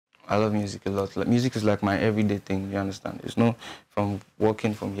I love music a lot. Like, music is like my everyday thing, you understand? It's no from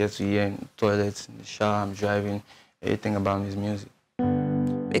walking from here to here, in the toilets, in the shower, I'm driving. Everything about me is music.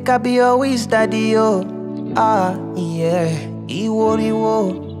 Make I be always daddy, oh. Ah, yeah.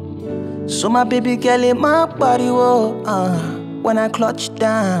 Iwo. So my baby girl in my body, oh. When I clutch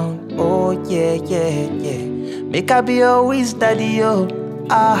down, oh, yeah, yeah, yeah. Make I be always daddy, oh.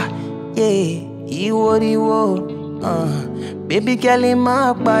 Ah, yeah. Iwo. Baby girl in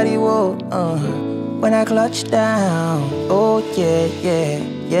my body, oh. When I clutch down, oh, yeah, yeah,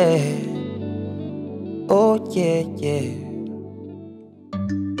 yeah. Oh, yeah, yeah.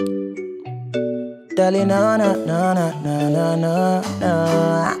 Darling, na na na na na na na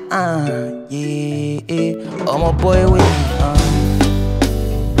yeah. Oh my boy with me,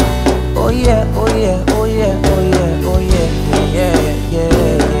 Oh yeah, oh yeah, oh yeah, oh yeah, oh yeah,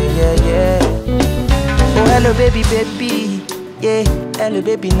 yeah. Oh hello baby, yeah. Hello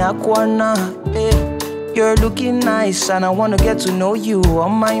baby, nakwana, yeah. You're looking nice and I wanna get to know you, oh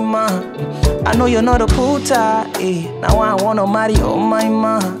my man. I know you're not a puta, eh. Now I wanna marry, oh my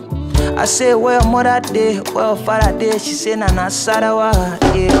man. I say, well, mother day, well, father day. She say, Nana Sarawa,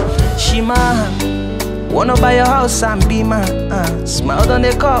 yeah. Shima, wanna buy your house and be my smile on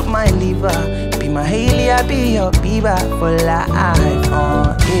the cup, my liver. Be my Haley, I be your Bieber for life,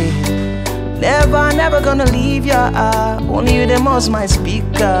 yeah. Never gonna leave ya, only you the most my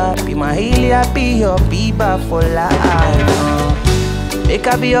speaker. Be my Haley, I be your Bieber for life, Make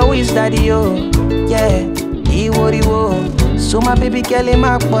I be always daddy, oh, yeah. Iwo. So my baby girl in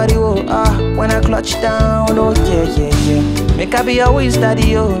my body, oh, when I clutch down, oh, yeah. Make I be always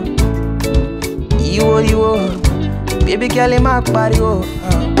daddy, oh. Iwo. Baby girl in my body, oh,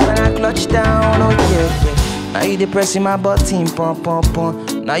 when I clutch down, oh, yeah. Now you depressing my button, pom.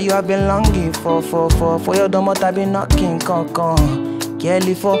 Now you have been longing for your domot, I've been knocking, con.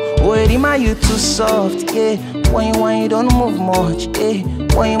 Girlie for, oh, Rima, you too soft, yeah. When you don't move much, yeah.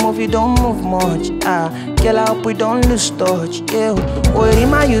 When you move, you don't move much, Girl, I hope we don't lose touch, yeah. Oh,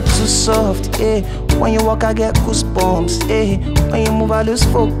 Rima, you too soft, yeah. When you walk, I get goosebumps, yeah. When you move, I lose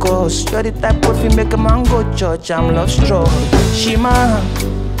focus. You're the type of you make a man go church, I'm love struck. Shima,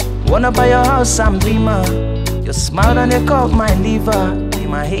 wanna buy your house and be my. Your smile on the cup, my liver. Be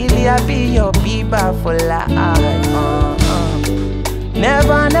my Haley, I be your Bieber for life,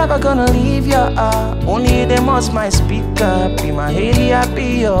 Never gonna leave ya, only them must my speaker. Be my Haley, I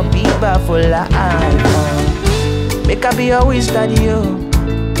be your Bieber for life, Make I be always daddy, oh,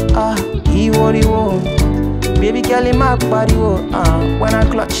 Iwo. Baby girl in my body, oh, when I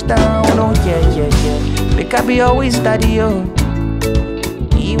clutch down, oh, yeah. Make I be always daddy, oh,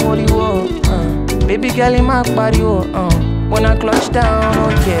 Iwo. Baby girl in my body, oh, when I clutch down, oh,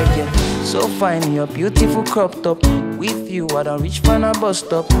 yeah. So fine, your beautiful crop top. With you, I don't reach for a bus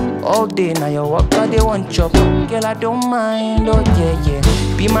stop. All day, now you walk out, they want chop. Girl, I don't mind, oh yeah.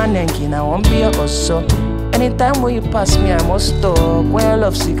 Be my nenkin, I won't be your hustle. Anytime when you pass me, I must stop. When I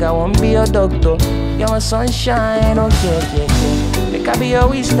love sick, I won't be your doctor. You're my sunshine, oh yeah. Make I be your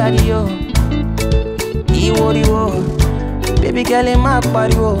wish daddy, oh. Iwo. Baby girl in my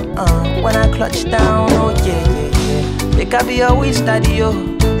body, oh, when I clutch down, oh yeah. Make I be your wish daddy, oh.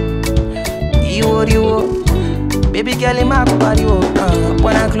 Iwo. Baby girl in my body, oh,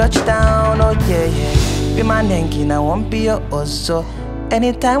 when I clutch down, oh yeah. Be my nenkin, I won't be your hustle.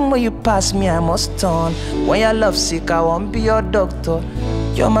 Anytime when you pass me, I must turn. When you're love sick, I won't be your doctor.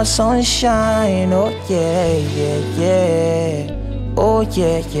 You're my sunshine, oh yeah. Oh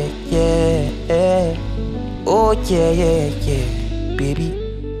yeah. Oh yeah, baby.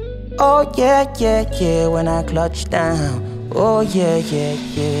 Oh yeah, when I clutch down. Oh yeah.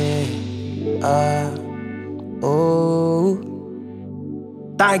 Oh,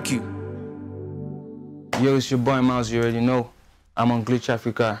 thank you. Yo, it's your boy Myles, you already know. I'm on Glitch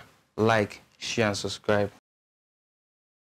Africa. Like, share, and subscribe.